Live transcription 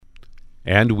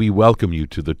And we welcome you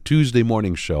to the Tuesday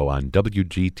morning show on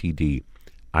WGTD.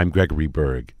 I'm Gregory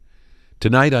Berg.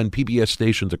 Tonight on PBS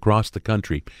stations across the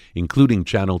country, including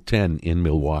Channel 10 in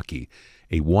Milwaukee,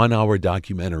 a one-hour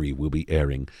documentary will be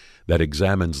airing that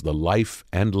examines the life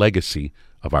and legacy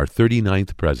of our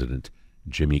 39th president,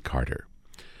 Jimmy Carter.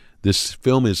 This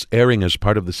film is airing as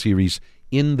part of the series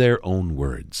In Their Own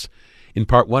Words. In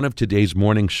part one of today's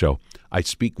morning show, I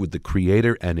speak with the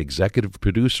creator and executive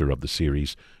producer of the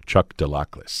series, Chuck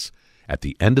Dellaclis. At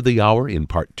the end of the hour, in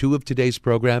part two of today's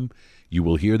program, you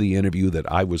will hear the interview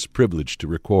that I was privileged to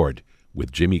record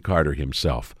with Jimmy Carter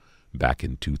himself back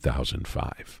in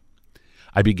 2005.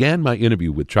 I began my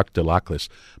interview with Chuck Dellaclis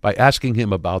by asking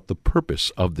him about the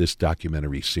purpose of this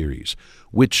documentary series,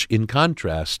 which, in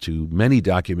contrast to many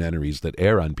documentaries that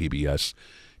air on PBS,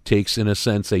 takes, in a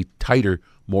sense, a tighter,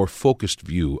 more focused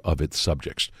view of its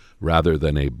subjects, rather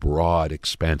than a broad,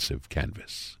 expansive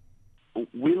canvas.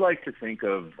 We like to think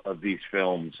of these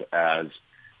films as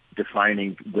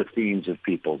defining the themes of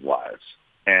people's lives.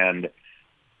 And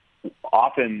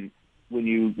often when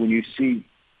you see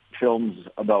films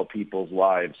about people's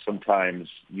lives, sometimes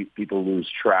people lose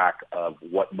track of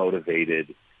what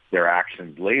motivated their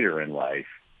actions later in life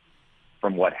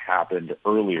from what happened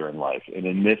earlier in life. And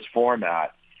in this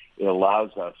format, it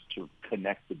allows us to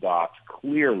connect the dots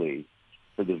clearly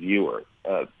for the viewer.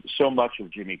 So much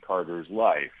of Jimmy Carter's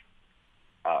life,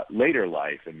 later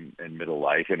life and middle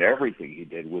life, and everything he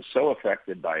did was so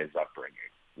affected by his upbringing,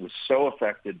 was so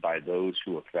affected by those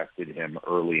who affected him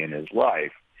early in his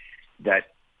life,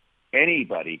 that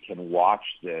anybody can watch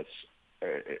this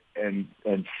and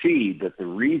see that the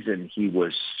reason he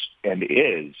was and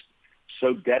is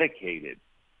so dedicated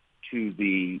to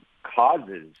the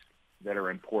causes that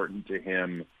are important to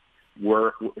him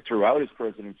were throughout his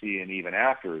presidency and even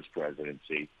after his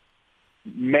presidency.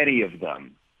 Many of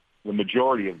them, the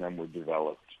majority of them, were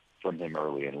developed from him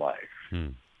early in life.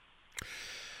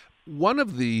 One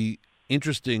of the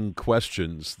interesting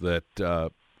questions that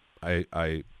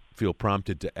I feel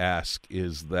prompted to ask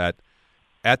is that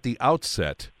at the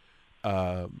outset,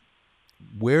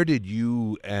 where did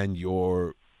you and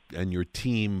your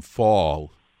team fall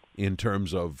in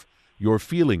terms of your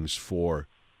feelings for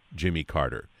Jimmy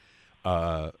Carter,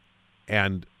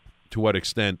 and to what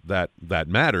extent that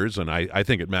matters? And I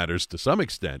think it matters to some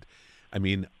extent. I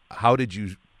mean, how did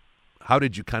you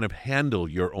kind of handle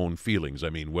your own feelings? I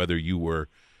mean, whether you were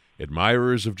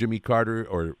admirers of Jimmy Carter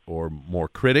or more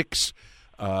critics,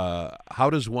 how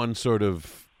does one sort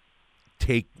of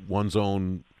take one's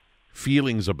own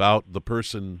feelings about the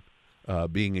person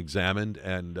being examined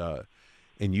and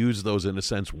use those in a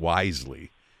sense wisely?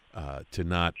 To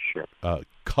not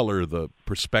color the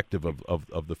perspective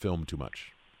of the film too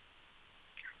much?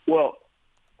 Well,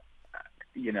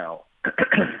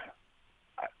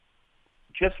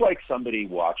 just like somebody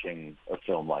watching a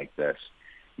film like this,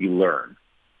 you learn,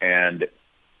 and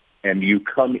you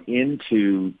come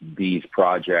into these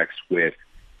projects with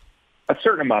a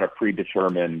certain amount of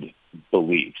predetermined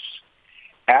beliefs.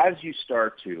 As you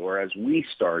start to, or as we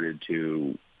started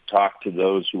to talk to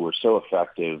those who were so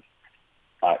effective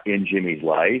in Jimmy's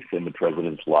life, in the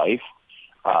president's life,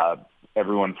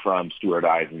 everyone from Stuart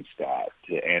Eisenstadt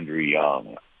to Andrew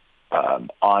Young,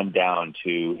 on down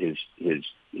to his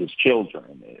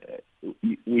children.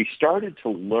 We started to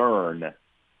learn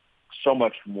so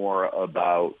much more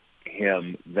about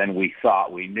him than we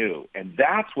thought we knew. And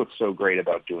that's what's so great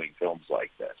about doing films like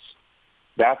this.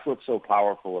 That's what's so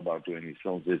powerful about doing these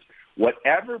films is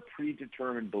whatever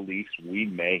predetermined beliefs we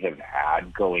may have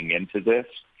had going into this,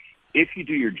 if you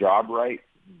do your job right,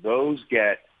 those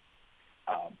get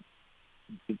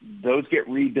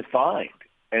redefined,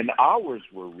 and ours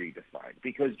were redefined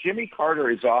because Jimmy Carter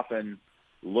is often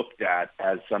looked at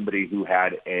as somebody who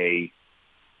had a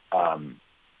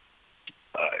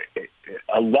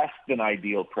less than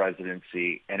ideal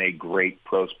presidency and a great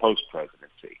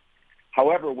post-presidency.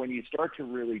 However, when you start to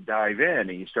really dive in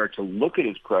and you start to look at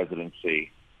his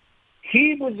presidency,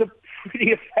 he was a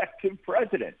pretty effective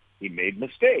president. He made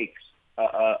mistakes,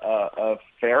 a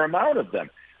fair amount of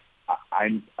them.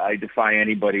 I defy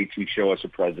anybody to show us a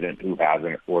president who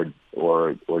hasn't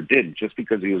or didn't. Just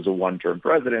because he was a one-term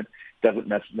president doesn't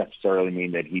necessarily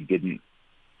mean that he didn't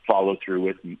follow through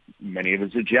with many of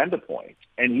his agenda points.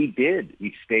 And he did.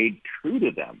 He stayed true to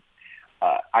them.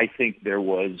 I think there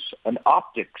was an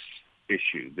optics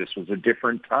issue. This was a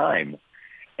different time.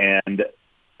 And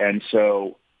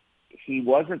so he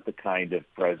wasn't the kind of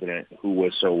president who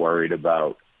was so worried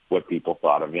about what people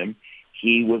thought of him.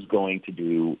 He was going to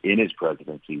do in his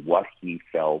presidency what he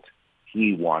felt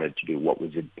he wanted to do, what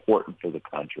was important for the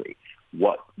country,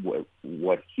 what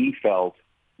he felt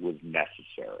was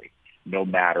necessary, no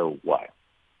matter what.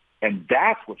 And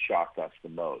that's what shocked us the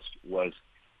most, was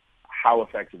how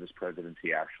effective his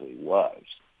presidency actually was.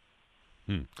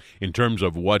 In terms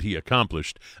of what he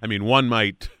accomplished, I mean, one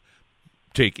might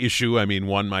take issue. I mean,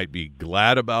 one might be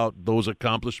glad about those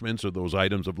accomplishments or those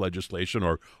items of legislation,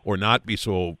 or not be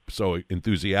so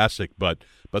enthusiastic. But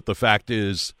the fact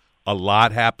is, a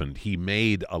lot happened. He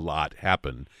made a lot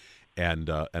happen, and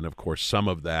of course, some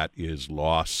of that is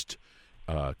lost,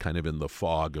 kind of in the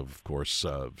fog of course,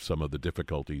 some of the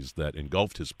difficulties that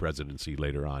engulfed his presidency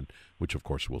later on, which of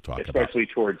course we'll talk about.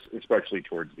 Especially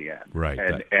towards the end, right?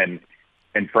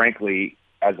 And frankly,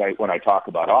 when I talk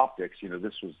about optics,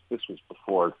 this was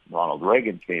before Ronald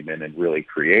Reagan came in and really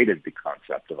created the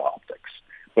concept of optics.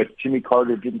 But Jimmy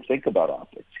Carter didn't think about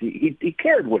optics. He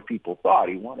cared what people thought.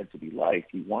 He wanted to be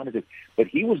liked. He wanted it, but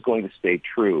he was going to stay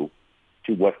true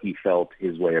to what he felt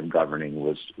his way of governing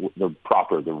was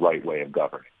the right way of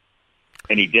governing,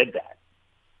 and he did that,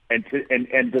 and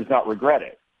does not regret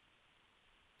it.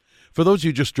 For those of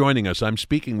you just joining us, I'm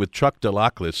speaking with Chuck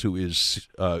Dell'Ochlis, who is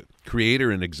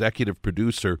creator and executive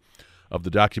producer of the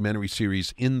documentary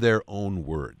series In Their Own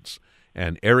Words.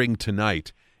 And airing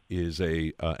tonight is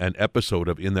an episode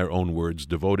of In Their Own Words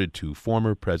devoted to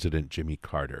former President Jimmy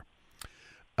Carter.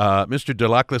 Mr.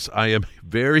 Dell'Ochlis, I am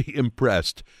very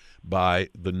impressed by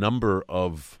the number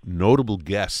of notable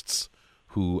guests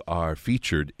who are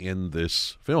featured in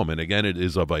this film. And again, it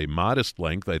is of a modest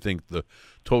length. I think the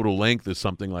total length is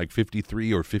something like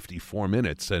 53 or 54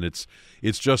 minutes. And it's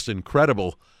just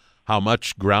incredible how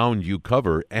much ground you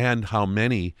cover and how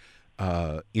many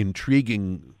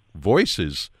intriguing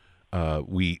voices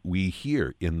we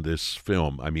hear in this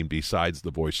film. I mean, besides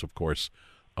the voice, of course,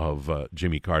 of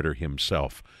Jimmy Carter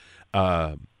himself.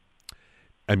 I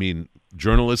mean,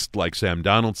 journalists like Sam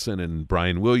Donaldson and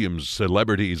Brian Williams,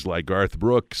 celebrities like Garth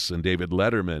Brooks and David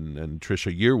Letterman and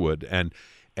Trisha Yearwood,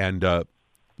 and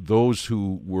those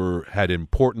who had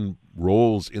important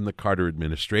roles in the Carter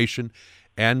administration,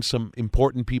 and some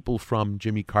important people from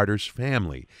Jimmy Carter's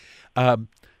family.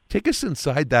 Take us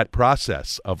inside that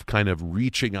process of kind of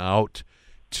reaching out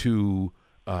to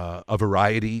a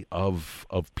variety of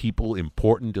people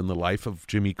important in the life of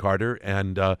Jimmy Carter,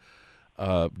 and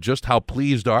just how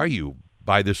pleased are you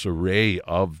by this array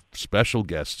of special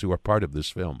guests who are part of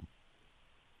this film?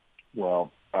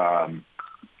 Well,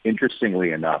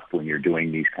 interestingly enough, when you're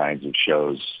doing these kinds of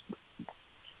shows,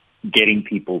 getting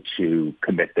people to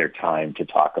commit their time to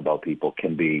talk about people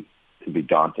can be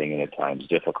daunting and at times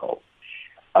difficult.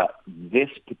 This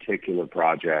particular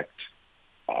project,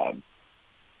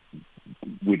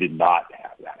 we did not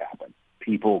have that happen.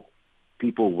 People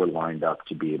were lined up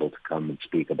to be able to come and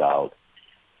speak about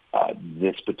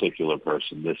this particular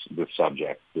person, this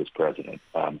subject, this president,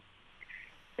 and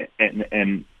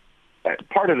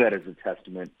part of that is a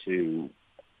testament to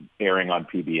airing on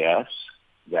PBS,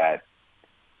 that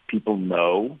people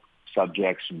know,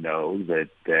 subjects know that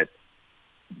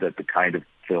the kind of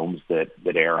films that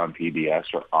air on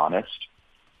PBS are honest,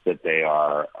 that they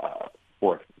are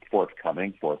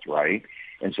forthcoming, forthright,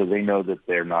 and so they know that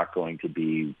they're not going to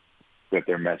be, that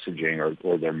their messaging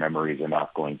or their memories are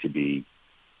not going to be,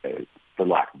 for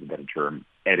lack of a better term,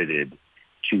 edited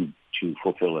to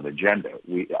fulfill an agenda.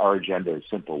 Our agenda is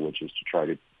simple, which is to try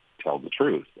to tell the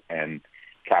truth and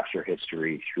capture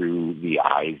history through the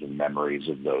eyes and memories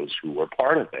of those who were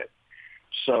part of it.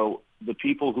 So the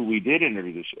people who we did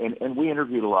interview, and we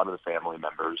interviewed a lot of the family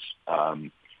members.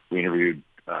 We interviewed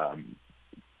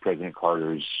President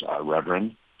Carter's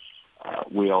Reverend.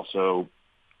 We also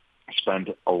spent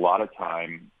a lot of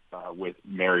time with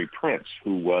Mary Prince,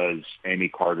 who was Amy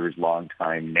Carter's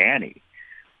longtime nanny,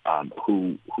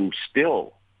 who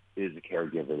still is a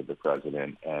caregiver of the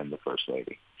president and the first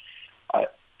lady.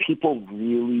 People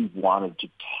really wanted to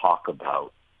talk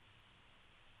about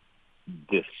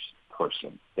this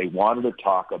person. They wanted to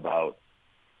talk about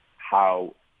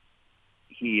how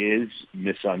he is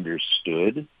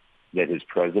misunderstood, that his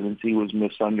presidency was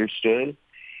misunderstood,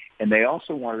 and they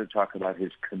also wanted to talk about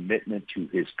his commitment to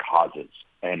his causes.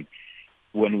 And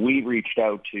when we reached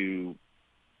out to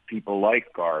people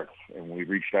like Garth, and we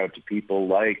reached out to people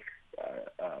like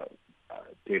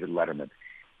David Letterman,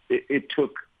 it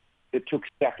took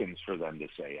seconds for them to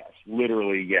say yes.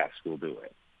 Literally, yes, we'll do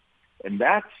it. And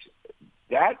that's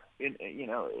a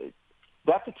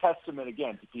testament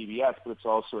again to PBS, but it's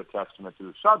also a testament to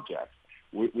the subject.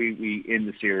 We in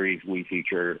the series we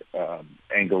feature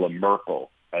Angela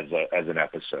Merkel as an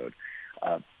episode.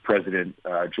 President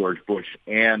George Bush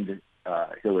and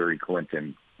Hillary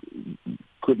Clinton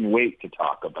couldn't wait to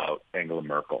talk about Angela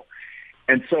Merkel.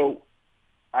 And so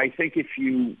I think if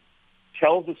you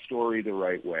tell the story the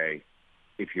right way,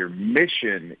 if your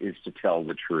mission is to tell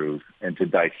the truth and to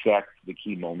dissect the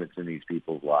key moments in these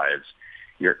people's lives,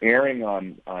 you're airing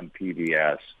on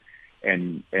PBS,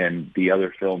 and the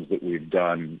other films that we've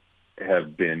done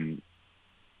have been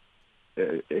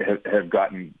have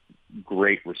gotten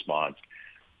great response.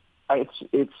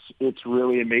 It's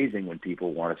really amazing when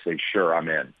people want to say, "Sure, I'm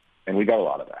in," and we got a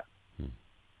lot of that.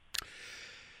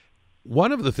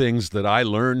 One of the things that I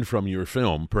learned from your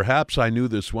film, perhaps I knew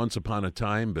this once upon a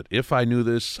time, but if I knew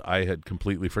this, I had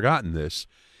completely forgotten this,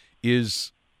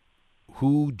 is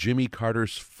who Jimmy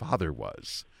Carter's father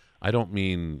was. I don't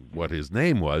mean what his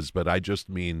name was, but I just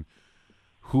mean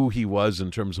who he was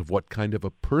in terms of what kind of a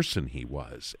person he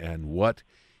was and what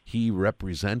he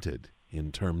represented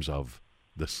in terms of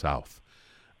the South.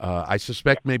 I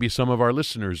suspect maybe some of our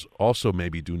listeners also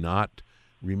maybe do not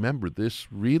remember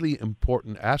this really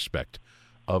important aspect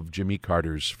of Jimmy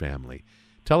Carter's family.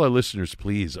 Tell our listeners,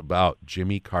 please, about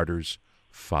Jimmy Carter's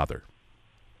father.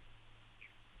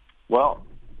 Well,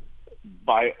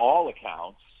 by all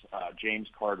accounts, James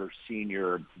Carter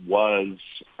Sr. was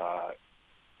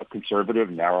a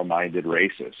conservative, narrow-minded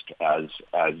racist, as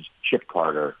Chip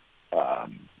Carter,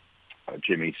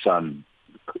 Jimmy's son,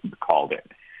 called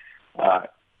it.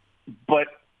 But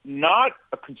not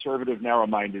a conservative,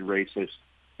 narrow-minded racist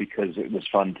because it was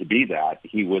fun to be that.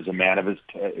 He was a man of his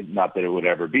not that it would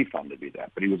ever be fun to be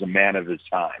that, but he was a man of his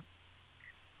time.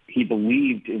 He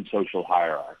believed in social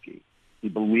hierarchy. He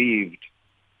believed,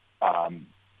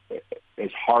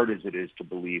 as hard as it is to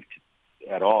believe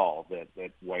at all,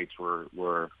 that whites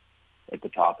were at the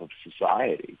top of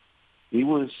society. He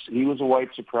was a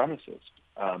white supremacist,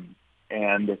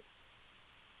 and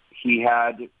he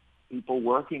had people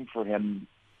working for him,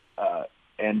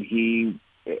 and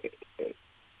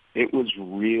it was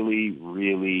really,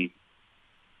 really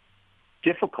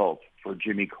difficult for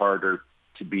Jimmy Carter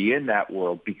to be in that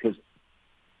world because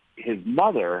his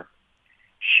mother,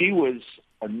 she was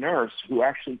a nurse who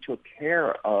actually took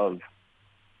care of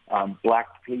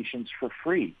black patients for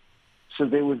free. So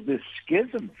there was this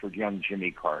schism for young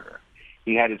Jimmy Carter.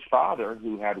 He had his father,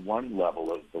 who had one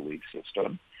level of belief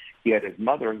system. He had his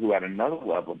mother, who had another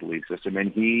level of belief system,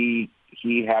 and he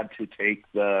had to take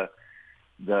the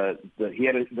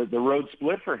road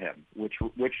split for him.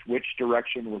 Which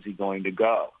direction was he going to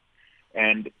go?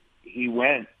 And he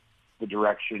went the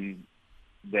direction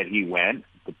that he went,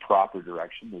 the proper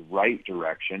direction, the right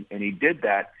direction, and he did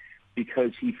that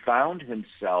because he found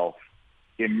himself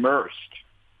immersed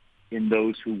in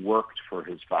those who worked for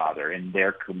his father, in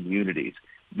their communities.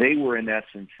 They were, in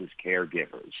essence, his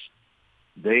caregivers.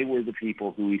 They were the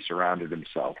people who he surrounded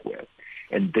himself with,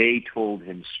 and they told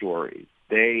him stories.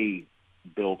 They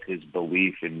built his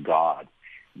belief in God.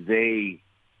 They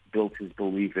built his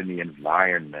belief in the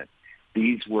environment.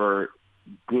 These were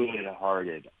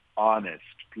good-hearted, honest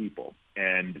people,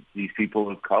 and these people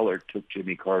of color took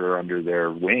Jimmy Carter under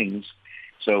their wings.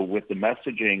 So with the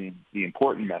messaging, the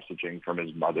important messaging from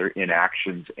his mother in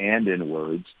actions and in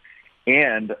words,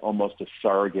 and almost a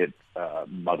surrogate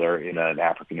mother in an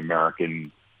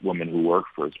African-American woman who worked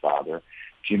for his father,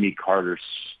 Jimmy Carter,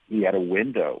 he had a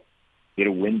window. He had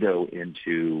a window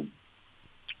into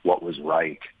what was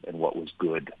right and what was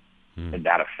good, and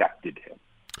that affected him.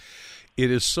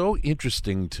 It is so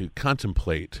interesting to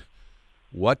contemplate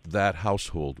what that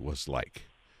household was like.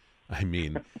 I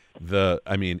mean,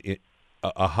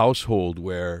 a household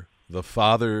where the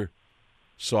father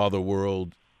saw the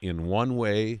world in one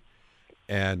way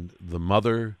and the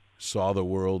mother saw the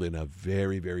world in a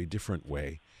very, very different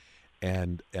way.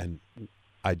 And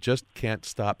I just can't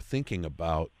stop thinking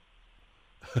about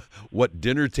what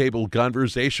dinner table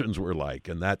conversations were like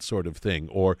and that sort of thing.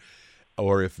 Or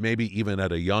if maybe even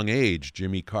at a young age,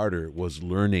 Jimmy Carter was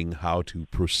learning how to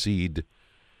proceed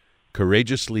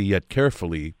courageously yet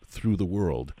carefully through the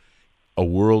world, a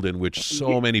world in which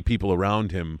so many people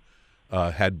around him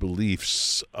had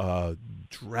beliefs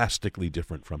drastically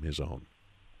different from his own.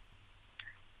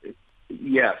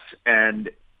 Yes, and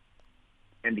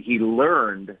he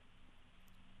learned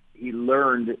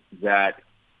that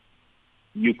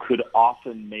you could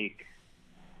often make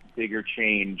bigger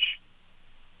change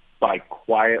by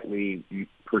quietly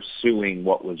pursuing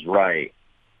what was right,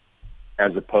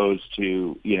 as opposed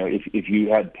to, if you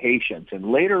had patience.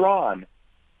 And later on,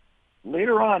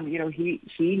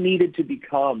 he needed to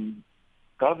become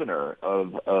governor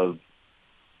of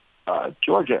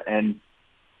Georgia, and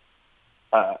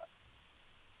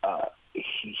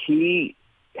he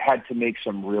had to make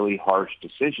some really harsh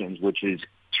decisions, which is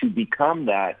to become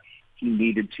that, he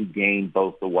needed to gain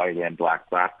both the white and black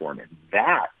platform. And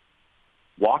that,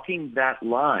 walking that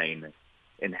line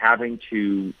and having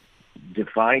to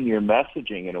define your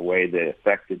messaging in a way that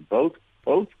affected both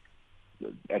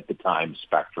at the time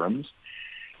spectrums,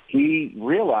 he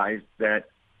realized that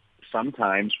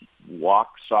sometimes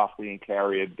walk softly and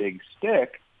carry a big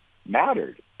stick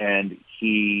mattered, and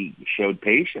he showed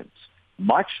patience,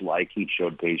 much like he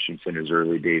showed patience in his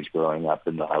early days growing up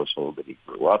in the household that he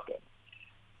grew up in,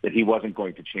 that he wasn't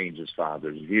going to change his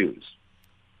father's views.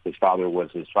 His father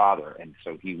was his father, and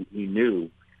so he knew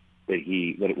that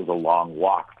it was a long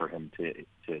walk for him to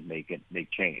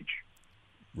make change.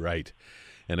 Right.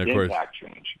 And of course,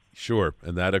 change. Sure.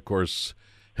 And that, of course,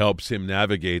 helps him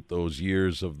navigate those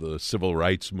years of the civil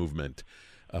rights movement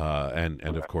and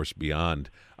of course, beyond.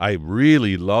 I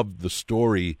really loved the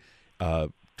story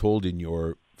told in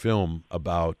your film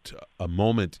about a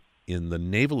moment in the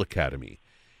Naval Academy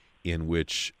in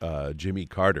which Jimmy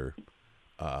Carter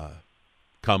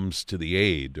comes to the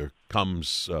aid or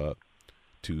comes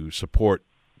to support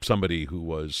somebody who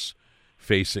was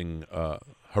facing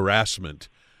harassment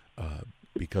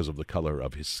because of the color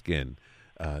of his skin.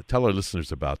 Tell our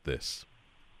listeners about this.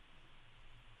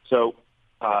 So,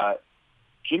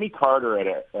 Jimmy Carter,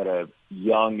 at a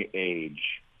young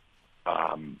age,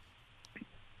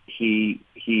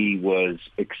 he was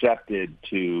accepted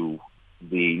to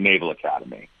the Naval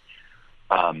Academy.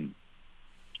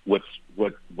 What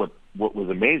was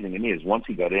amazing to me is once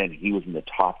he got in, he was in the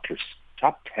top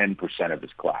 10% of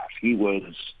his class. He was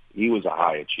a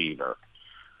high achiever.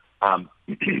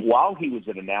 While he was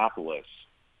at Annapolis,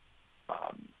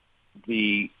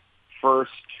 the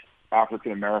first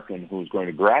African American who was going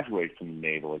to graduate from the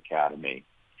Naval Academy,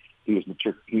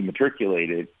 he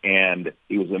matriculated, and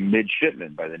he was a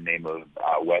midshipman by the name of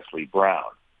Wesley Brown.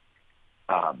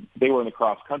 They were in the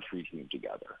cross country team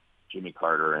together, Jimmy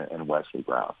Carter and Wesley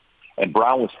Brown. And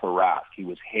Brown was harassed. He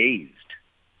was hazed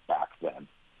back then.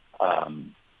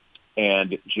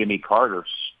 And Jimmy Carter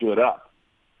stood up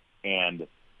and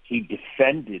he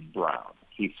defended Brown.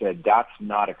 He said, "That's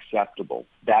not acceptable.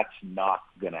 That's not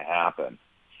going to happen."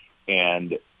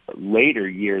 And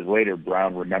years later,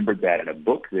 Brown remembered that in a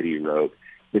book that he wrote,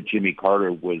 that Jimmy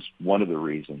Carter was one of the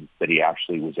reasons that he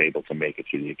actually was able to make it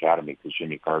to the academy, because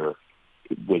Jimmy Carter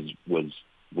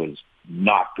was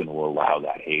not going to allow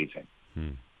that hazing.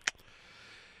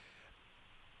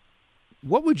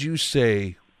 What would you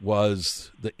say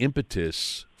was the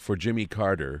impetus for Jimmy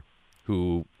Carter,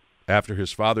 who, after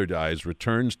his father dies,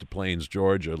 returns to Plains,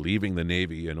 Georgia, leaving the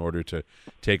Navy in order to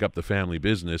take up the family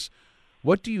business?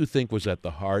 What do you think was at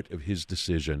the heart of his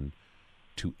decision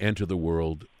to enter the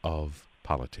world of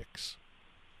politics?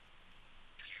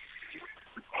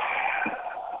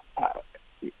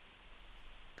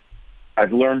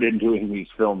 I've learned in doing these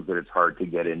films that it's hard to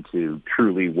get into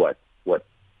truly what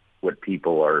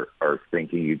people are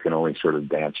thinking. You can only sort of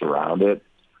dance around it.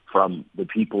 From the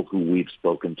people who we've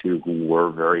spoken to who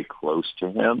were very close to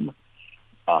him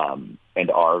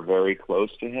and are very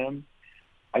close to him,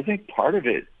 I think part of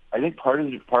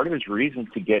his reason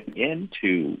to get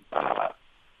into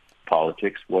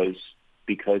politics was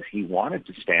because he wanted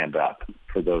to stand up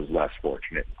for those less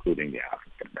fortunate, including the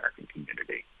African American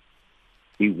community.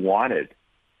 He wanted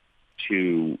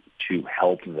to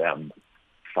help them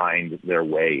find their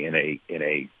way in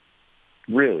a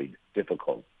really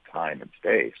difficult time and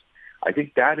space. I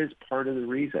think that is part of the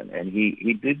reason, and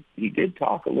he did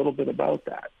talk a little bit about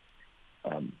that.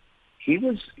 He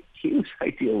was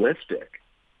idealistic.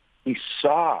 He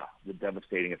saw the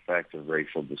devastating effects of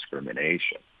racial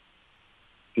discrimination.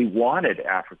 He wanted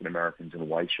African Americans and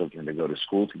white children to go to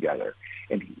school together,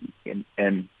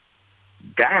 and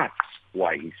that's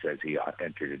why he says he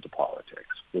entered into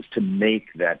politics, was to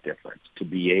make that difference, to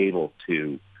be able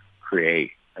to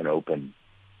create an open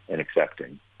and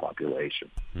accepting population.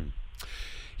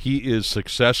 He is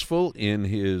successful in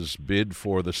his bid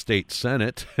for the state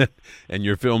Senate, and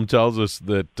your film tells us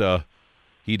that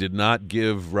he did not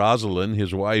give Rosalind,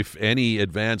 his wife, any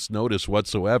advance notice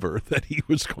whatsoever that he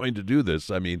was going to do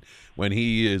this. I mean, when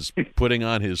he is putting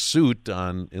on his suit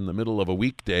in the middle of a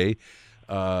weekday,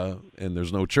 and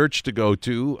there's no church to go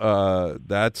to,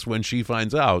 that's when she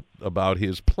finds out about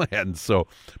his plan.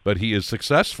 But he is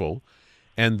successful,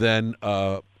 and then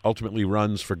ultimately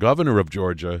runs for governor of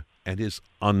Georgia and is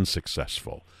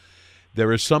unsuccessful.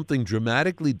 There is something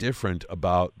dramatically different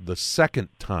about the second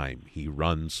time he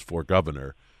runs for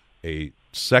governor, a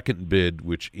second bid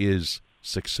which is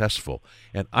successful.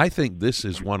 And I think this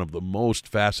is one of the most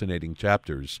fascinating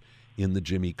chapters in the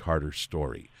Jimmy Carter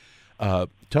story.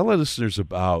 Tell our listeners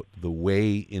about the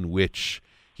way in which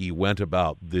he went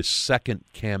about this second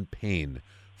campaign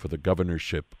for the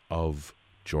governorship of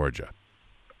Georgia.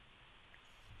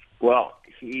 Well,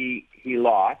 he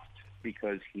lost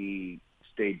because he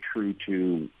stayed true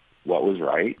to what was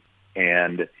right,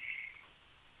 and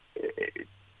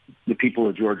the people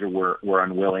of Georgia were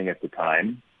unwilling at the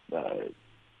time.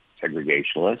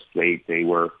 Segregationists, they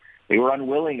were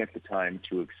unwilling at the time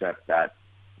to accept that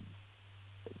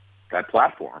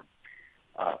platform.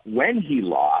 When he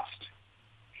lost,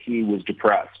 he was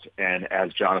depressed, and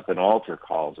as Jonathan Alter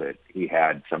calls it, he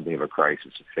had something of a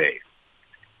crisis of faith.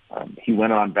 He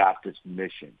went on Baptist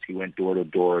missions. He went door to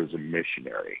door as a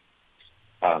missionary,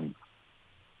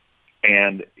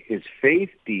 and his faith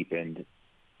deepened,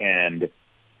 and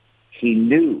he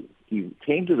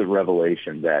came to the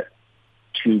revelation that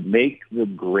to make the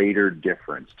greater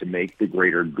difference, to make the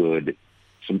greater good,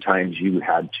 sometimes you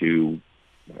had to,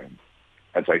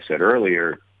 as I said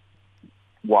earlier,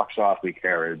 walk softly,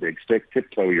 carry a big stick,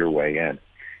 tiptoe your way in.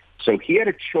 So he had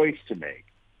a choice to make.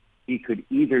 He could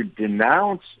either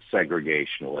denounce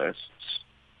segregationists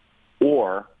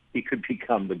or he could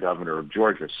become the governor of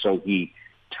Georgia. So he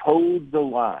towed the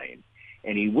line,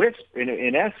 and he whispered,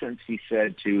 in essence, he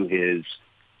said to his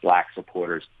black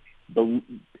supporters, don't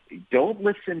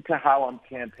listen to how I'm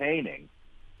campaigning.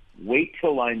 Wait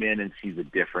till I'm in and see the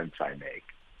difference I make.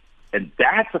 And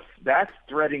that's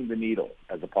threading the needle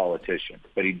as a politician.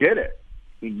 But he did it.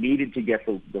 He needed to get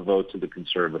the votes of the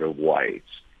conservative whites.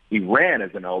 He ran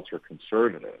as an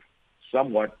ultra-conservative,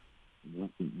 somewhat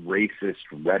racist,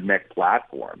 redneck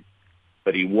platform,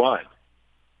 but he won.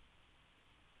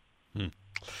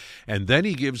 And then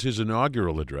he gives his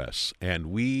inaugural address, and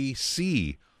we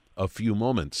see a few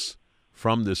moments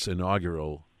from this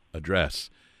inaugural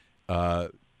address.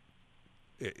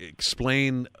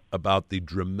 Explain about the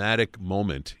dramatic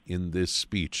moment in this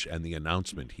speech and the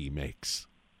announcement he makes.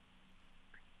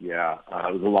 Yeah,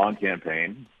 it was a long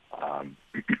campaign,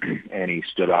 and he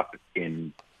stood up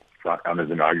in front on his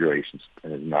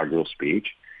inaugural speech,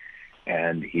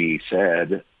 and he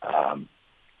said,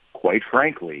 quite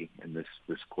frankly, and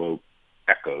this quote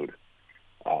echoed,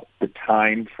 the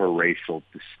time for racial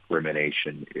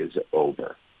discrimination is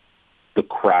over. The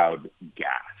crowd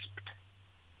gasped.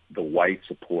 The white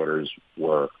supporters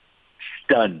were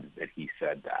stunned that he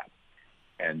said that.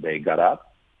 And they got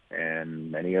up,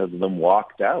 and many of them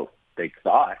walked out. They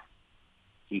thought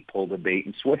he pulled a bait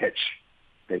and switch.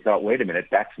 They thought, wait a minute,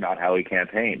 that's not how he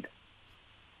campaigned.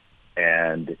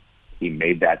 And he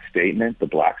made that statement. The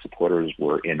black supporters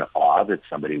were in awe that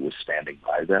somebody was standing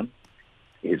by them.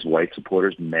 His white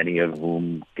supporters, many of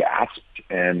whom gasped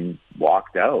and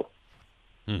walked out.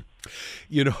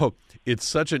 You know, it's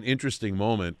such an interesting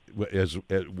moment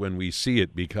when we see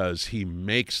it, because he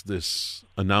makes this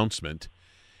announcement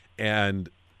and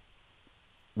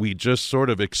we just sort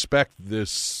of expect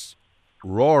this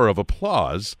roar of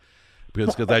applause,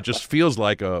 because that just feels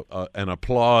like an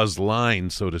applause line,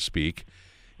 so to speak.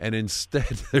 And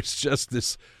instead, there's just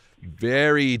this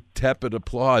very tepid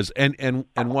applause. And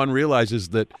one realizes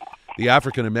that the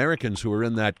African Americans who were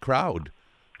in that crowd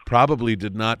probably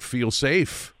did not feel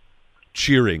safe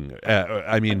cheering.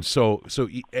 So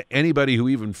anybody who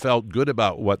even felt good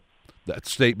about what that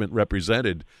statement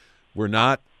represented were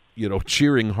not,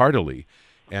 cheering heartily.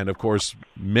 And of course,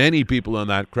 many people in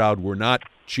that crowd were not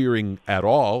cheering at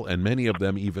all, and many of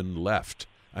them even left.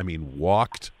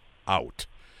 Walked out.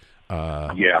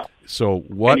 Yeah. So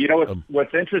what? And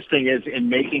what's interesting is in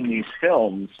making these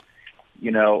films,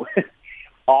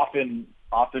 often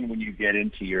when you get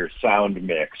into your sound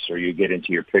mix or you get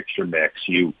into your picture mix,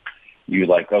 you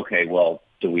like, okay, well,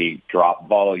 do we drop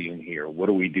volume here? What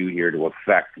do we do here to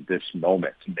affect this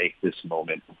moment, to make this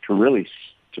moment, to really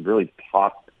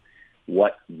pop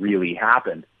what really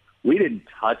happened? We didn't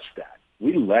touch that.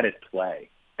 We let it play.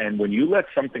 And when you let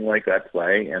something like that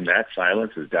play, and that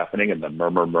silence is deafening, and the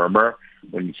murmur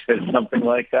when you said something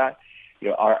like that,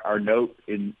 our note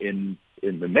in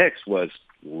the mix was,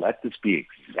 let this be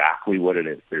exactly what it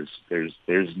is.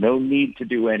 There's no need to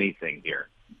do anything here.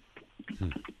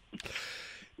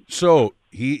 So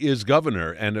he is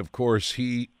governor, and of course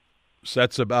he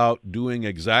sets about doing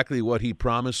exactly what he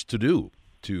promised to do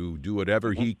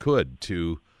whatever he could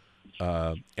to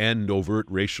end overt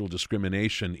racial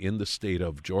discrimination in the state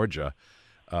of Georgia,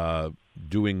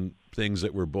 doing things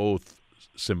that were both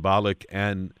symbolic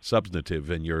and substantive,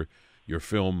 and your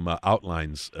film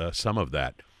outlines some of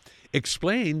that.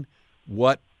 Explain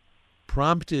what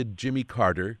prompted Jimmy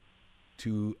Carter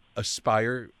to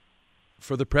aspire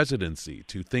for the presidency,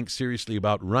 to think seriously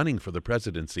about running for the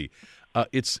presidency.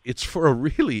 It's for a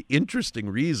really interesting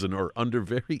reason, or under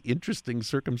very interesting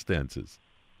circumstances.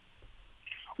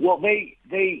 Well,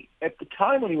 they at the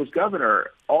time when he was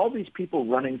governor, all these people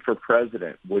running for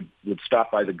president would stop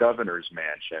by the governor's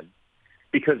mansion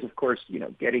because of course,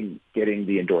 getting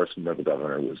the endorsement of the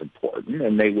governor was important,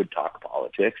 and they would talk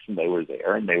politics, and they were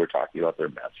there, and they were talking about their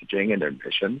messaging and their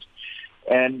missions,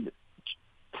 and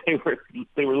they were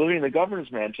living in the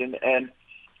governor's mansion, and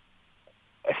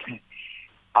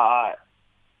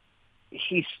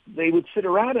they would sit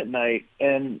around at night,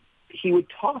 and he would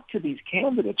talk to these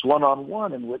candidates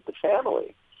one-on-one and with the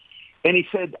family. And he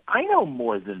said, I know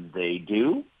more than they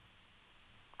do.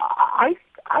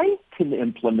 I can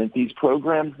implement these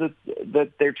programs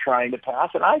that they're trying to pass,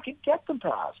 and I can get them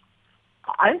passed.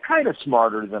 I'm kind of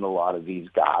smarter than a lot of these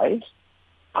guys.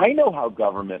 I know how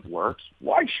government works.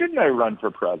 Why shouldn't I run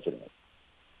for president?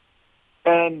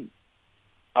 And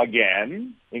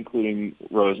again, including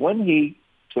Rosalynn, he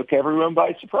took everyone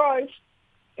by surprise,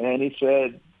 and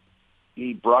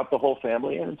he brought the whole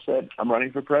family in and said, I'm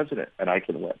running for president, and I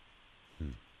can win.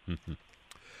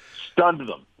 Stunned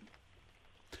them.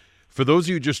 For those of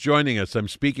you just joining us, I'm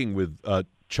speaking with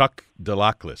Chuck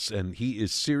Delaclis, and he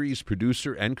is series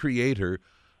producer and creator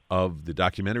of the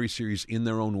documentary series In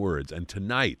Their Own Words. And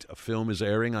tonight, a film is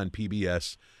airing on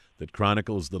PBS that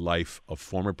chronicles the life of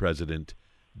former President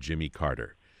Jimmy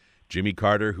Carter. Jimmy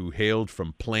Carter, who hailed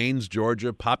from Plains,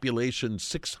 Georgia, population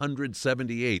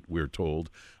 678, we're told.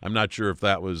 I'm not sure if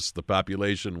that was the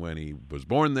population when he was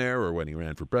born there or when he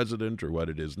ran for president or what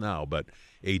it is now, but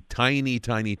a tiny,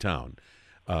 tiny town.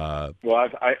 Well,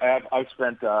 I've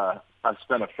spent a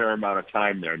fair amount of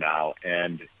time there now,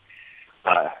 and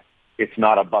it's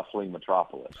not a bustling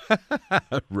metropolis.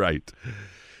 Right.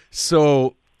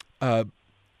 So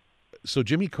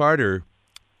Jimmy Carter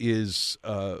is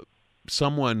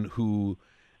someone who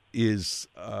is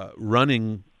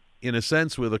running, in a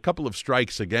sense, with a couple of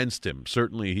strikes against him.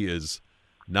 Certainly he is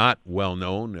not well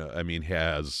known.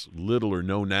 Has little or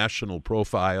no national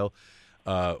profile.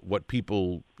 What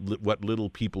little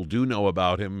people do know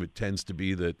about him, it tends to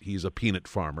be that he's a peanut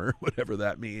farmer, whatever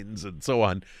that means, and so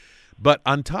on. But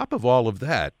on top of all of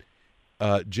that,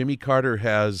 Jimmy Carter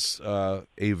has a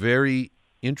very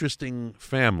interesting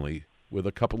family with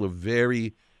a couple of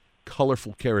very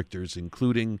colorful characters,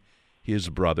 including his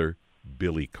brother,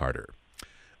 Billy Carter.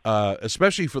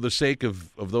 Especially for the sake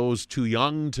of those too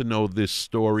young to know this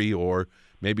story or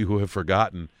maybe who have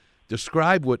forgotten,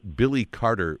 describe what Billy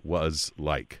Carter was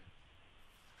like.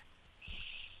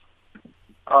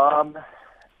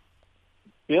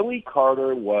 Billy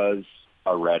Carter was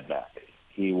a redneck.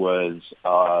 He was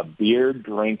a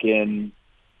beer-drinking,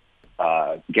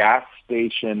 gas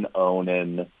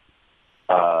station-owning,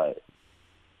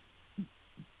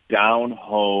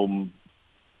 down-home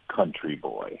country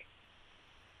boy.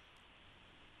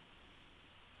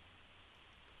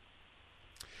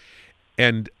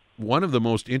 And one of the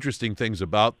most interesting things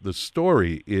about the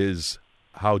story is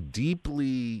how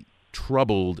deeply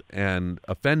troubled and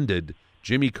offended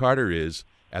Jimmy Carter is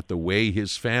at the way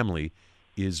his family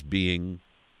is being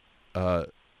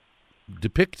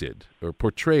depicted or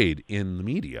portrayed in the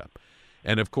media.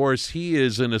 And, of course, he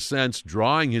is, in a sense,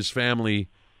 drawing his family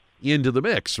into the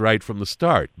mix right from the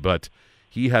start. But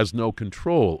he has no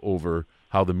control over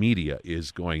how the media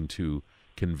is going to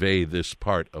convey this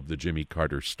part of the Jimmy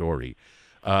Carter story.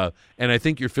 And I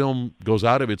think your film goes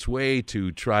out of its way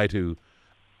to try to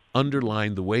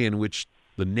underline the way in which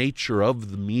the nature of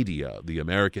the media, the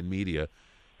American media,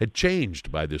 had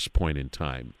changed by this point in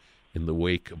time in the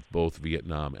wake of both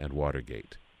Vietnam and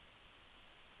Watergate.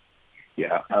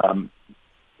 Yeah.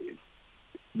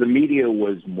 The media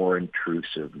was more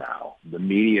intrusive now. The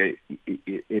media,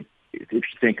 if you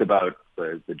think about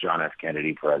the John F.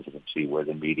 Kennedy presidency, where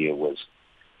the media was,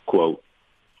 quote,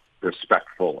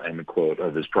 respectful, end quote,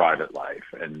 of his private life,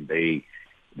 and they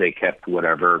kept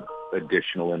whatever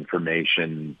additional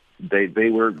information. They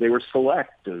were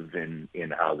selective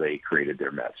in how they created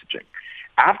their messaging.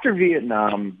 After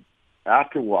Vietnam,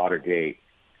 after Watergate,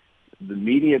 the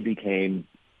media became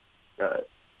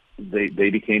they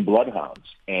became bloodhounds,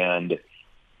 and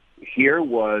here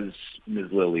was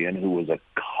Ms. Lillian, who was a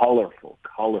colorful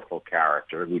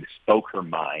character who spoke her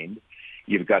mind.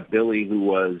 You've got Billy, who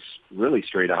was really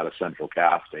straight out of Central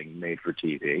Casting, made for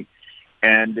TV.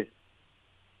 And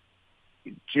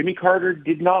Jimmy Carter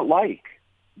did not like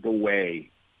the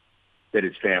way that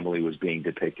his family was being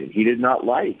depicted. He did not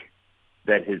like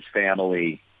that his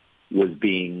family was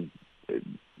being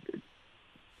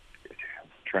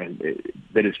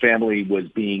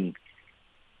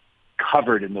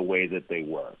covered in the way that they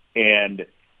were. And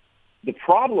the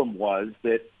problem was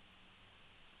that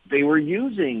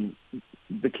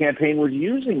the campaign was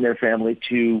using their family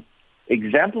to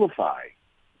exemplify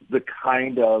the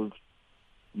kind of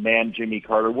man Jimmy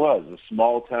Carter was, a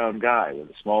small-town guy with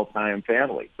a small-town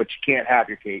family. But you can't have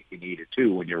your cake and eat it,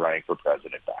 too, when you're running for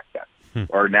president back then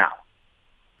or now.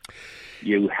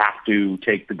 You have to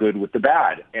take the good with the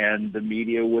bad, and the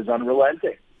media was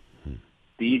unrelenting.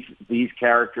 These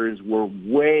characters were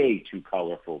way too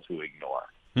colorful to ignore.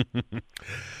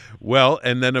 Well,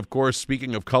 and then, of course,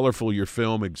 speaking of colorful, your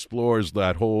film explores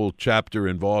that whole chapter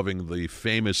involving the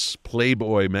famous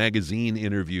Playboy magazine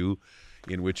interview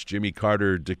in which Jimmy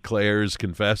Carter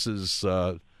confesses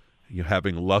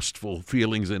having lustful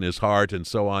feelings in his heart and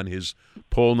so on. His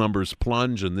poll numbers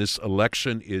plunge, and this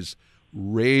election is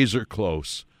razor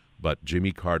close. But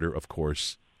Jimmy Carter, of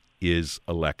course, is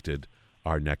elected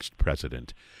our next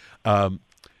president.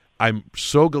 I'm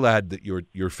so glad that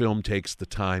your film takes the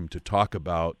time to talk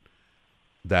about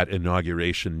that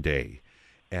inauguration day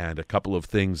and a couple of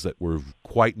things that were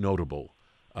quite notable.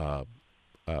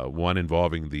 One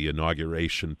involving the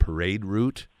inauguration parade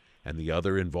route and the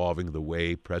other involving the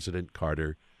way President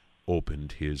Carter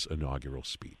opened his inaugural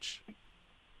speech.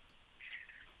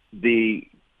 The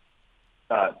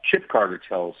Chip Carter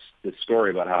tells this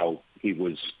story about how he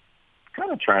was kind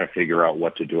of trying to figure out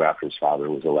what to do after his father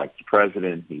was elected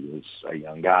president. He was a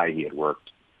young guy. He had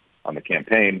worked on the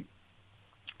campaign.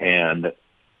 And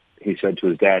he said to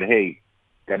his dad, "Hey,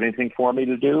 got anything for me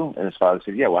to do?" And his father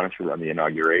said, "Yeah, why don't you run the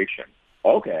inauguration?"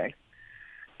 Okay.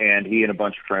 And he and a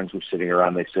bunch of friends were sitting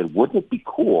around. They said, "Wouldn't it be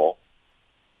cool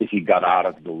if he got out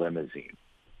of the limousine?"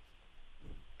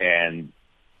 And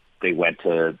they went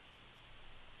to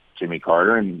Jimmy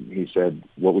Carter, and he said,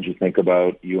 "What would you think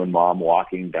about you and Mom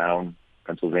walking down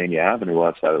Pennsylvania Avenue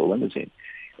outside of the limousine?"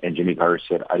 And Jimmy Carter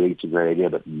said, "I think it's a great idea,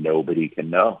 but nobody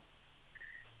can know."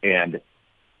 And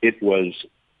it was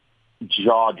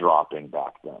jaw-dropping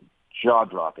back then,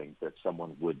 jaw-dropping that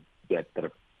someone would that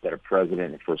a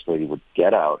president and first lady would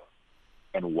get out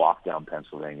and walk down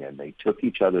Pennsylvania. And they took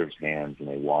each other's hands and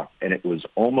they walked, and it was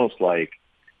almost like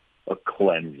a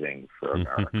cleansing for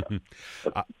America.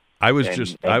 I was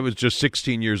just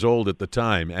 16 years old at the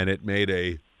time, and it made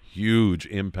a huge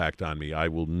impact on me. I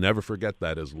will never forget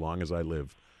that as long as I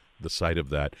live, the sight of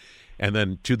that. And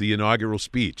then to the inaugural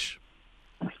speech.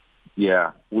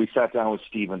 Yeah, we sat down with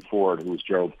Stephen Ford, who was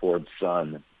Gerald Ford's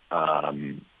son,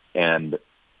 and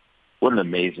what an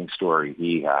amazing story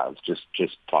he has,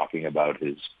 just talking about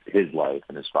his life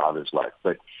and his father's life.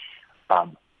 But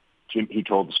he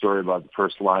told the story about the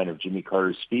first line of Jimmy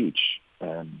Carter's speech,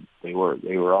 and they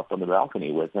were up on the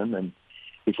balcony with him, and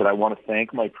he said, "I want to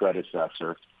thank my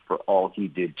predecessor for all he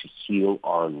did to heal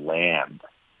our land."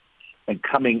 And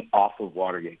coming off of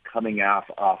Watergate, coming off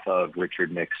of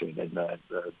Richard Nixon, and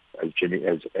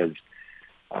as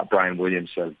Brian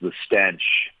Williams says, the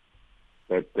stench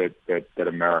that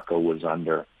America was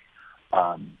under.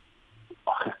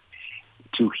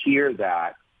 To hear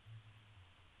that,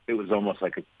 it was almost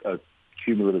like a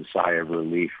cumulative sigh of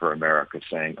relief for America,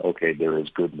 saying, "Okay, there is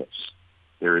goodness.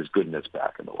 There is goodness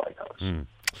back in the White House."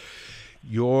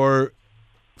 Your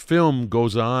film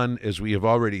goes on, as we have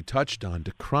already touched on,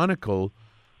 to chronicle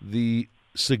the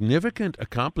significant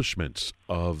accomplishments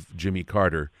of Jimmy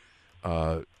Carter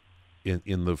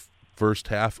in the first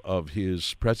half of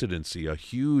his presidency. A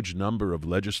huge number of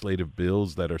legislative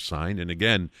bills that are signed, and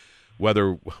again,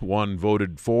 whether one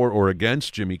voted for or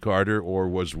against Jimmy Carter or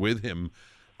was with him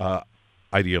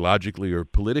ideologically or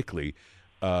politically,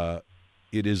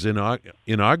 it is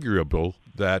inarguable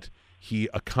that he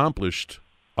accomplished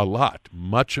a lot,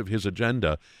 much of his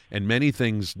agenda, and many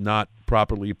things not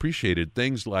properly appreciated.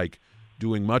 Things like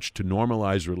doing much to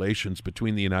normalize relations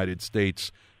between the United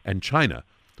States and China,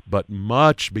 but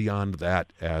much beyond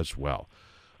that as well.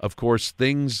 Of course,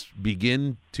 things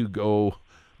begin to go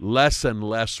less and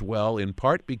less well, in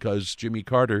part because Jimmy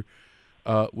Carter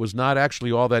was not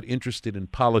actually all that interested in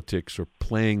politics or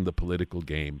playing the political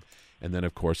game. And then,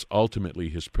 of course, ultimately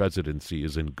his presidency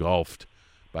is engulfed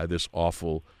by this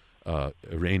awful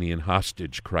Iranian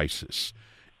hostage crisis.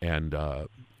 And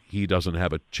he doesn't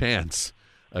have a chance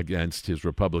against his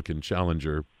Republican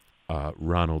challenger,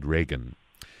 Ronald Reagan.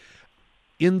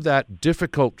 In that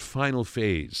difficult final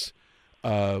phase,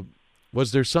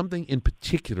 was there something in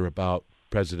particular about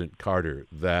President Carter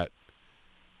that,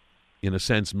 in a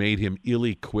sense, made him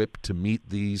ill-equipped to meet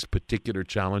these particular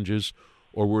challenges,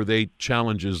 or were they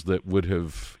challenges that would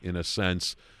have, in a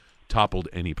sense, toppled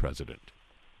any president?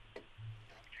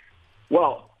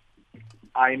 Well,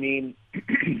 I mean,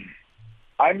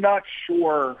 I'm not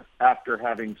sure, after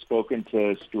having spoken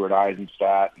to Stuart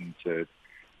Eisenstadt and to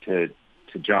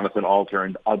Jonathan Alter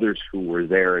and others who were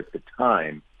there at the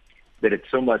time, that it's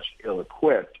so much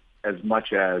ill-equipped as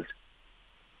much as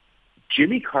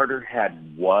Jimmy Carter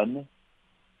had one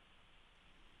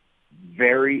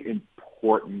very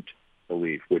important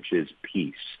belief, which is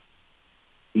peace.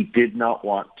 He did not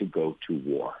want to go to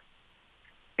war.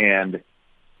 And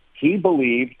he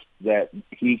believed that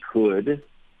he could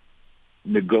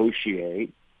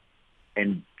negotiate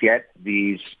and get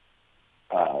these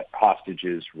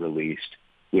hostages released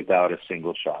without a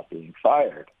single shot being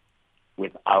fired,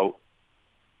 without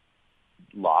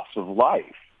loss of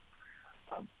life.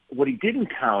 What he didn't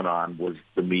count on was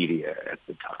the media at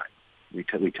the time.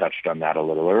 We touched on that a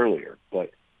little earlier.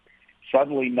 But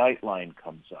suddenly Nightline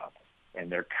comes up, and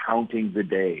they're counting the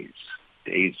days,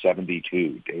 day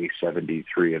 72, day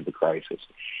 73 of the crisis.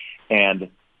 And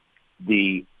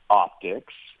the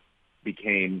optics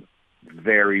became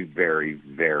very, very,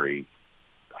 very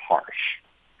harsh.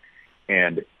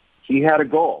 And he had a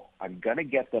goal. I'm going to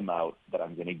get them out, but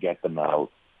I'm going to get them out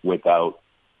without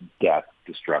death,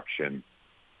 destruction,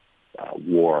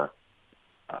 war.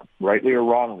 Rightly or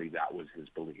wrongly, that was his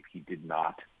belief. He did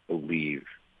not believe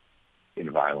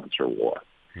in violence or war.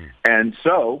 And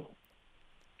so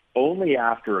only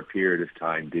after a period of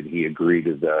time did he agree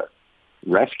to the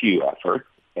rescue effort,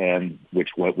 and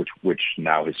which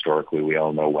now historically we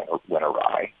all know went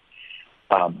awry.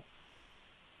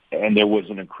 And there was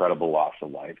an incredible loss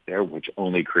of life there, which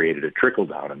only created a trickle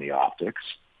down in the optics.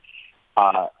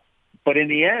 But in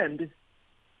the end,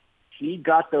 he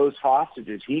got those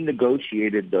hostages. He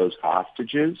negotiated those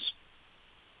hostages.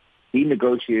 He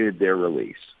negotiated their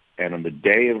release. And on the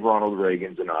day of Ronald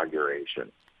Reagan's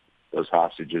inauguration, those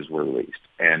hostages were released.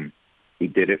 And he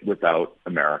did it without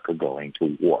America going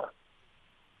to war.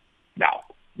 Now,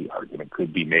 the argument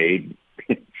could be made,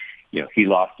 he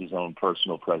lost his own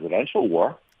personal presidential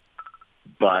war,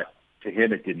 but to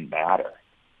him it didn't matter.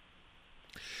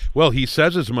 Well, he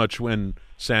says as much when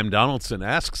Sam Donaldson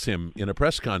asks him in a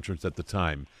press conference at the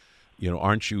time,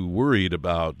 aren't you worried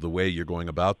about the way you're going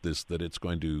about this, that it's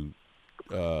going to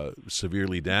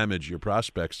severely damage your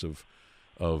prospects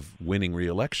of winning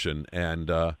re-election?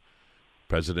 And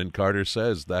President Carter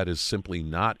says, that is simply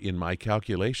not in my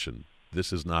calculation.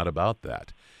 This is not about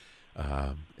that.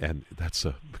 And that's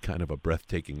a kind of a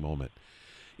breathtaking moment.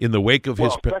 In the wake of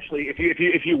his, especially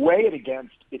if you weigh it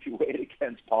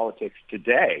against politics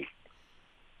today,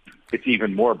 it's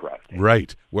even more breathtaking.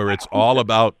 Right, where it's all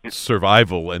about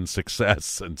survival and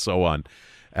success and so on.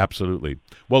 Absolutely.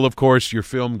 Well, of course, your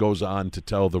film goes on to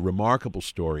tell the remarkable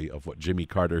story of what Jimmy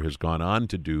Carter has gone on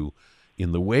to do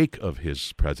in the wake of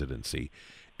his presidency,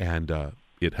 and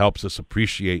it helps us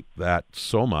appreciate that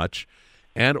so much,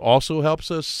 and also helps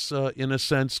us, in a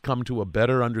sense, come to a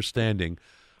better understanding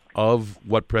of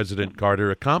what President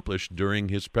Carter accomplished during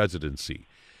his presidency.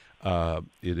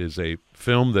 It is a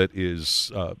film that is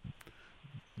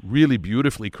really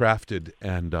beautifully crafted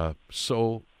and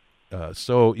so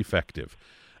effective.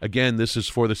 Again, this is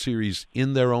for the series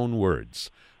In Their Own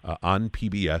Words on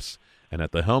PBS, and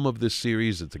at the helm of this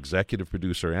series, its executive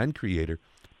producer and creator,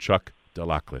 Chuck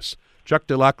Dell'Aclis. Chuck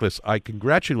Dell'Aclis, I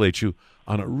congratulate you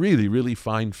on a really, really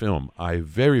fine film. I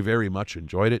very, very much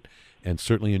enjoyed it, and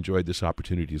certainly enjoyed this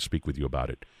opportunity to speak with you about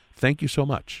it. Thank you so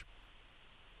much.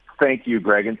 Thank you,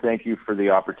 Greg, and thank you for the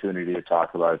opportunity to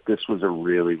talk about it. This was a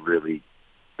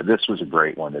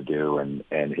great one to do,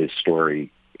 and his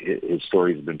story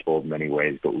has been told many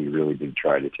ways, but we really did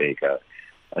try to take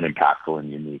an impactful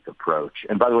and unique approach.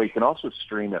 And by the way, you can also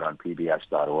stream it on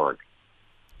pbs.org.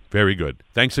 Very good.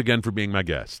 Thanks again for being my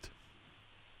guest.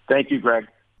 Thank you, Greg.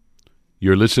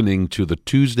 You're listening to the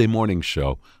Tuesday Morning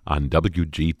Show on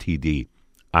WGTD.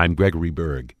 I'm Gregory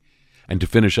Berg. And to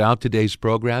finish out today's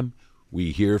program,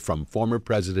 we hear from former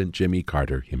President Jimmy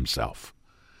Carter himself.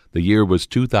 The year was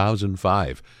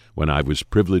 2005 when I was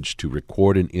privileged to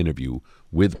record an interview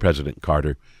with President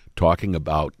Carter talking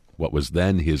about what was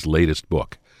then his latest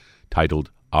book,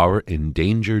 titled Our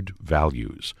Endangered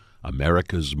Values,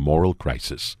 America's Moral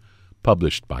Crisis,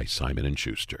 published by Simon &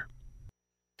 Schuster.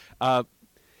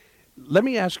 Let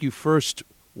me ask you first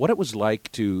what it was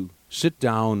like to sit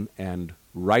down and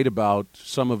write about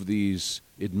some of these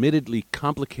admittedly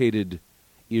complicated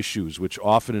issues, which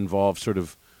often involve sort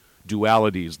of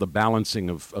dualities, the balancing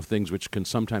of things which can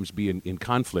sometimes be in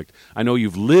conflict. I know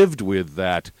you've lived with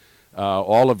that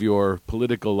all of your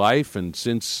political life and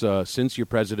since your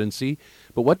presidency,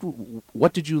 but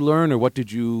what did you learn or what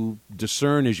did you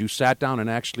discern as you sat down and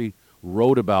actually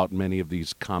wrote about many of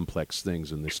these complex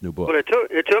things in this new book? Well,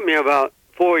 it took me about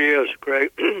 4 years, Greg,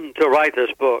 to write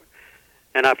this book,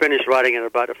 and I finished writing it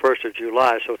about the 1st of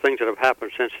July, so things that have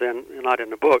happened since then are not in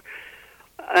the book.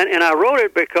 And I wrote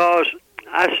it because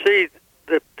I see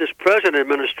this present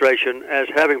administration as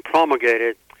having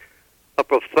promulgated a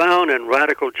profound and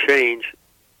radical change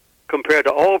compared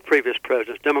to all previous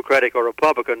presidents, Democratic or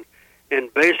Republican, in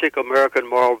basic American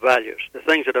moral values, the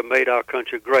things that have made our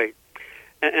country great.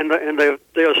 And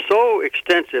they are so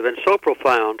extensive and so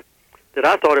profound that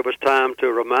I thought it was time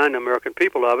to remind the American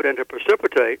people of it and to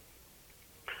precipitate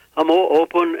a more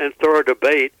open and thorough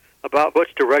debate about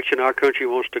which direction our country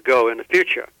wants to go in the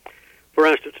future. For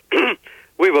instance,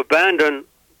 we've abandoned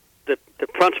the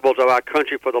principles of our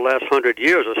country for the last 100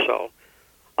 years or so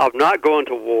of not going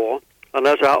to war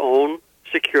unless our own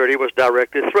security was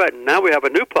directly threatened. Now we have a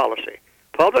new policy,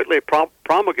 publicly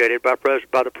promulgated by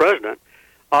the President,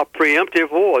 of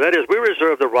preemptive war. That is, we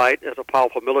reserve the right as a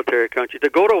powerful military country to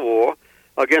go to war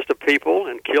against the people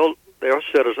and kill their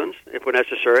citizens, if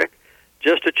necessary,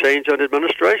 just to change an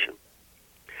administration.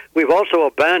 We've also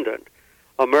abandoned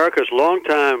America's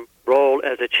longtime role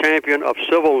as a champion of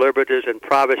civil liberties and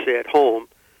privacy at home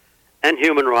and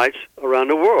human rights around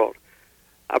the world.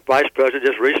 Our Vice President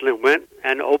just recently went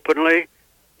and openly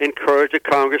encouraged the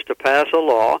Congress to pass a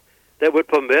law that would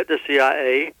permit the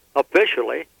CIA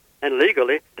officially and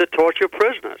legally to torture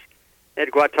prisoners at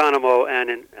Guantanamo and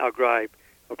in Abu Ghraib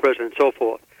prison and so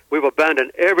forth. We've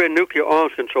abandoned every nuclear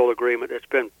arms control agreement that's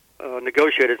been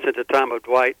negotiated since the time of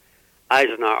Dwight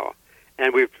Eisenhower.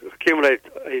 And we've accumulated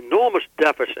enormous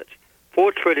deficits,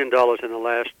 $4 trillion in the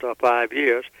last 5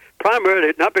 years,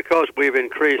 primarily not because we've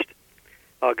increased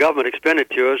government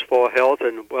expenditures for health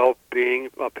and well-being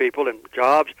of people and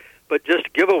jobs, but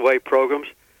just giveaway programs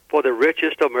for the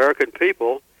richest American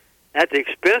people at the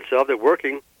expense of the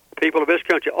working people of this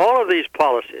country. All of these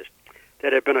policies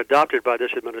that have been adopted by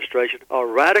this administration are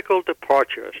radical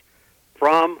departures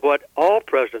from what all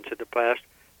presidents in the past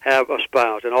have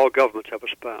espoused and all governments have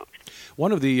espoused.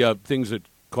 One of the things that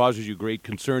causes you great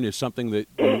concern is something that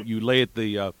you lay at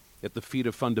the feet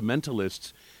of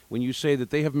fundamentalists when you say that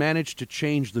they have managed to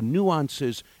change the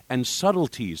nuances and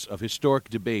subtleties of historic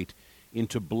debate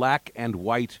into black and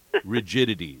white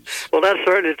rigidities. Well, that's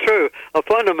certainly true. A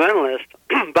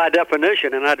fundamentalist, by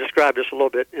definition, and I describe this a little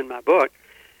bit in my book,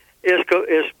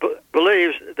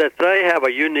 believes that they have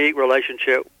a unique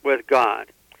relationship with God.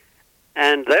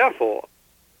 And therefore,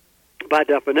 by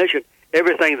definition,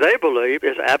 everything they believe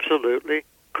is absolutely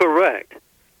correct.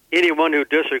 Anyone who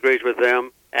disagrees with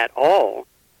them at all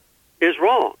is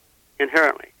wrong,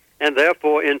 inherently, and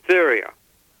therefore inferior.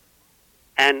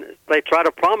 And they try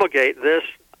to promulgate this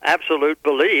absolute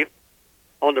belief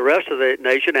on the rest of the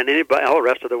nation and anybody, or the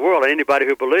rest of the world. And anybody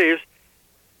who believes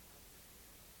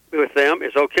with them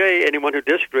is okay. Anyone who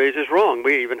disagrees is wrong.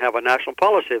 We even have a national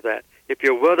policy of that. If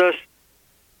you're with us,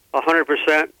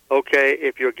 100% okay.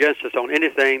 If you're against us on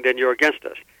anything, then you're against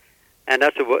us. And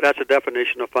that's a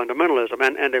definition of fundamentalism.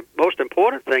 And the most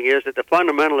important thing is that the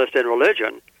fundamentalists in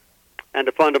religion and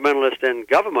the fundamentalists in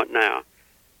government now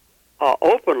are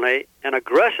openly and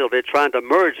aggressively trying to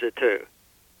merge the two,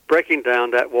 breaking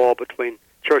down that wall between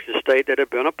church and state that had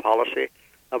been a policy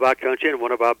of our country and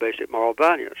one of our basic moral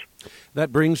values.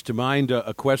 That brings to mind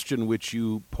a question which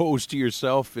you posed to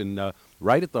yourself in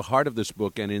right at the heart of this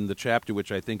book and in the chapter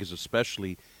which I think is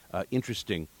especially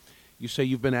interesting. You say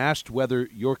you've been asked whether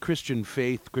your Christian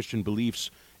faith, Christian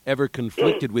beliefs, ever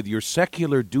conflicted with your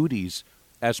secular duties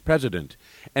as president.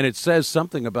 And it says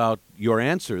something about your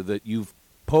answer that you've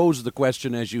posed the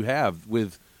question as you have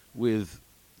with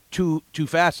two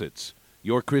facets,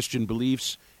 your Christian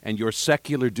beliefs and your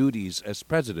secular duties as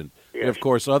president. Yes. And, of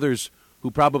course, others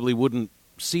who probably wouldn't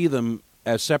see them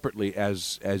as separately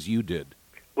as you did.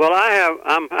 Well, I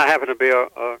happen to be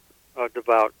a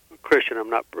devout Christian.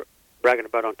 I'm not bragging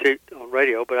about on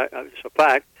radio, but it's a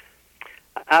fact.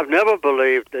 I've never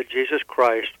believed that Jesus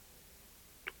Christ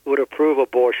would approve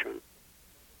abortion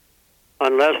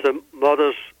unless the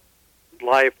mother's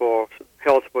life or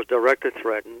health was directly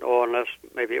threatened, or unless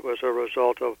maybe it was a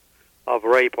result of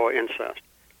rape or incest.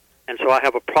 And so I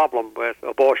have a problem with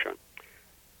abortion.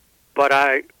 But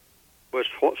I was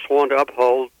sworn to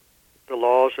uphold the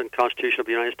laws and Constitution of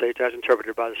the United States as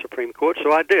interpreted by the Supreme Court,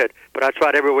 so I did. But I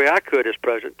tried every way I could as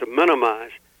president to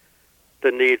minimize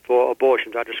the need for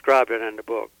abortions. I described it in the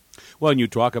book. Well, and you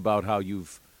talk about how you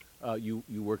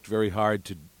worked very hard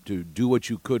to do what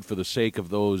you could for the sake of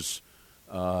those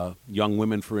young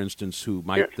women, for instance, who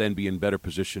might then be in better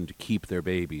position to keep their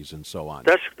babies and so on.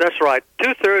 That's right.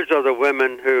 2/3 of the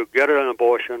women who get an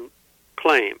abortion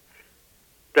claim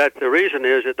that the reason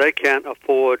is that they can't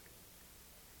afford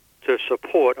to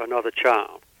support another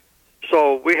child.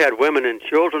 So we had women in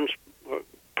children's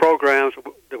programs,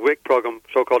 the WIC program,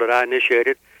 so-called, that I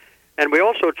initiated, and we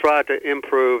also tried to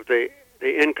improve the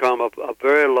income of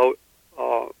very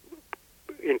low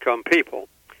income people.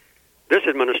 This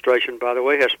administration, by the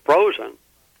way, has frozen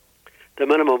the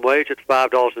minimum wage at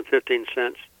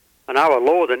 $5.15 an hour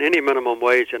lower than any minimum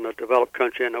wage in a developed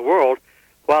country in the world,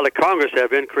 while the Congress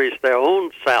have increased their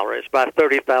own salaries by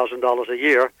 $30,000 a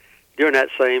year during that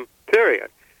same period.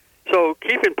 So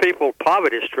keeping people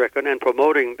poverty-stricken and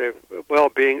promoting the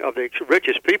well-being of the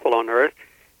richest people on earth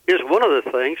is one of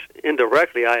the things,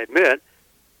 indirectly I admit,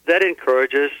 that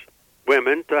encourages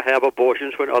women to have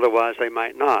abortions when otherwise they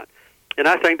might not. And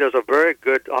I think there's a very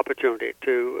good opportunity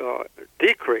to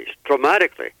decrease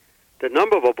dramatically the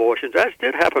number of abortions, as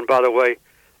did happen, by the way,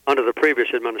 under the previous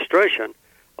administration,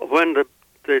 when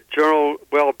the general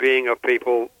well-being of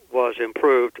people was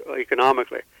improved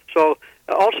economically. So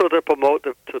also to promote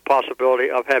the possibility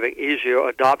of having easier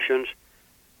adoptions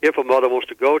if a mother wants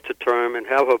to go to term and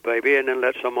have her baby and then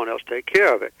let someone else take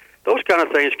care of it. Those kind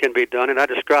of things can be done, and I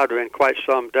described them in quite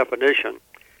some definition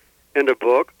in the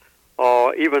book,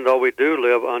 even though we do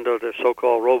live under the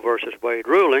so-called Roe versus Wade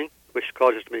ruling, which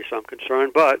causes me some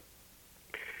concern. But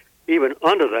even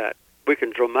under that, we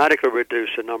can dramatically reduce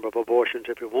the number of abortions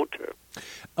if we want to.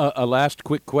 A last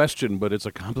quick question, but it's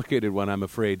a complicated one, I'm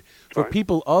afraid. For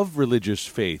people of religious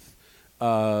faith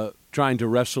trying to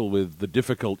wrestle with the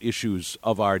difficult issues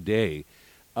of our day,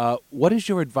 what is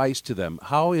your advice to them?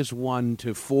 How is one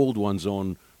to fold one's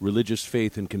own religious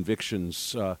faith and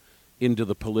convictions into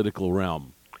the political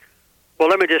realm? Well,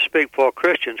 let me just speak for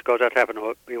Christians, because that happened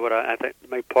to be what I think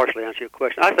may partially answer your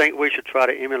question. I think we should try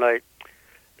to emulate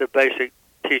the basic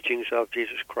teachings of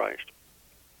Jesus Christ.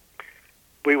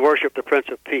 We worship the Prince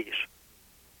of Peace,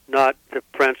 not the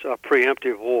Prince of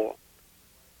preemptive war.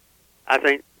 I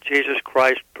think Jesus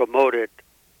Christ promoted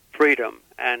freedom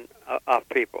and of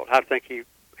people. I think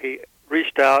he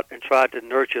reached out and tried to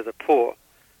nurture the poor.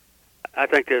 I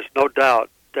think there's no doubt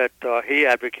that he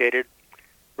advocated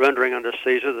rendering unto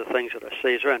Caesar the things that are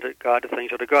Caesar, and to God the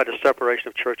things that are God, the separation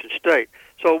of church and state.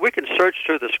 So we can search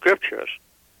through the scriptures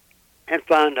and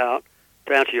find out,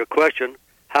 to answer your question,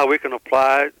 how we can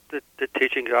apply the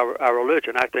teachings of our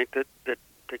religion. I think that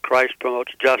Christ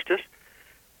promotes justice.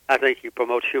 I think he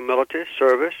promotes humility,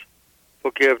 service,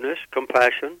 forgiveness,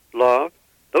 compassion, love,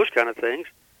 those kind of things.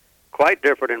 Quite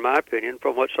different, in my opinion,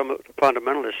 from what some of the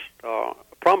fundamentalists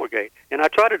promulgate. And I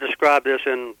try to describe this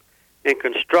in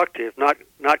constructive,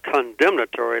 not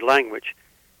condemnatory language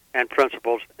and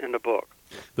principles in the book.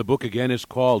 The book again is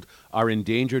called Our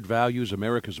Endangered Values,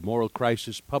 America's Moral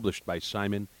Crisis, published by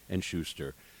Simon &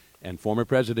 Schuster. And former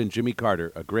President Jimmy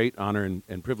Carter, a great honor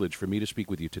and privilege for me to speak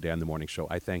with you today on The Morning Show.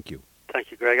 I thank you.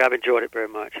 Thank you, Greg. I've enjoyed it very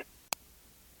much.